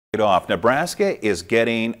off. Nebraska is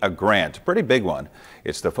getting a grant, a pretty big one.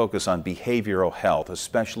 It's to focus on behavioral health,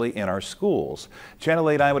 especially in our schools. Channel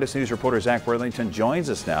 8 Eyewitness News reporter Zach Worthington joins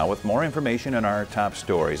us now with more information in our top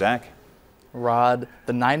story. Zach? Rod,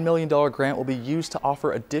 the $9 million grant will be used to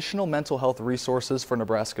offer additional mental health resources for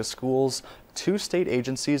Nebraska schools. 2 state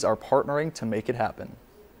agencies are partnering to make it happen.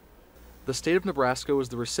 The state of Nebraska was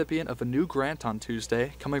the recipient of a new grant on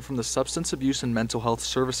Tuesday, coming from the Substance Abuse and Mental Health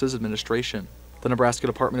Services Administration. The Nebraska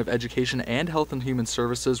Department of Education and Health and Human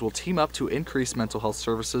Services will team up to increase mental health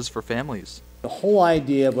services for families. The whole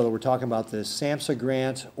idea, whether we're talking about the SAMHSA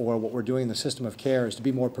grant or what we're doing in the system of care, is to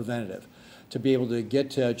be more preventative, to be able to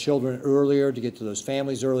get to children earlier, to get to those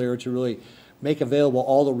families earlier, to really make available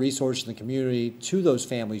all the resources in the community to those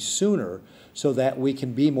families sooner so that we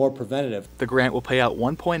can be more preventative. The grant will pay out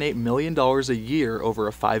 $1.8 million a year over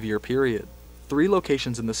a 5-year period. 3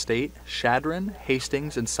 locations in the state, Chadron,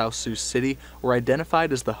 Hastings, and South Sioux City, were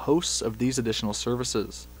identified as the hosts of these additional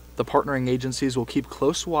services. The partnering agencies will keep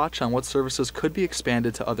close watch on what services could be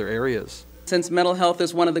expanded to other areas. Since mental health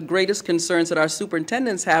is one of the greatest concerns that our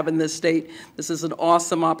superintendents have in this state, this is an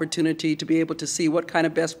awesome opportunity to be able to see what kind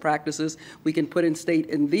of best practices we can put in state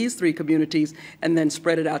in these 3 communities and then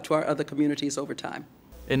spread it out to our other communities over time.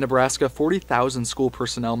 In Nebraska, 40,000 school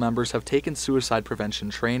personnel members have taken suicide prevention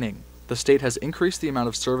training. The state has increased the amount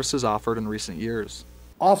of services offered in recent years.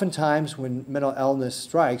 Oftentimes when mental illness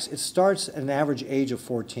strikes, it starts at an average age of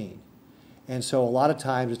 14. And so a lot of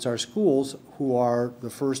times it's our schools who are the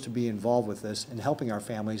first to be involved with this and helping our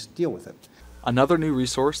families deal with it. Another new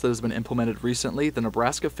resource that has been implemented recently, the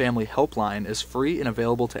Nebraska Family Helpline, is free and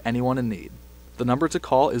available to anyone in need. The number to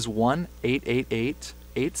call is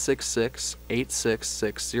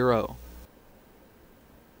 1-888-866-8660.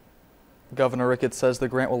 Governor Ricketts says the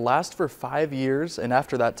grant will last for 5 years, and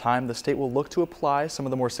after that time, the state will look to apply some of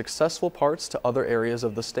the more successful parts to other areas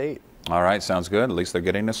of the state. All right, sounds good. At least they're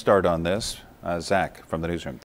getting a start on this. Zach from the newsroom.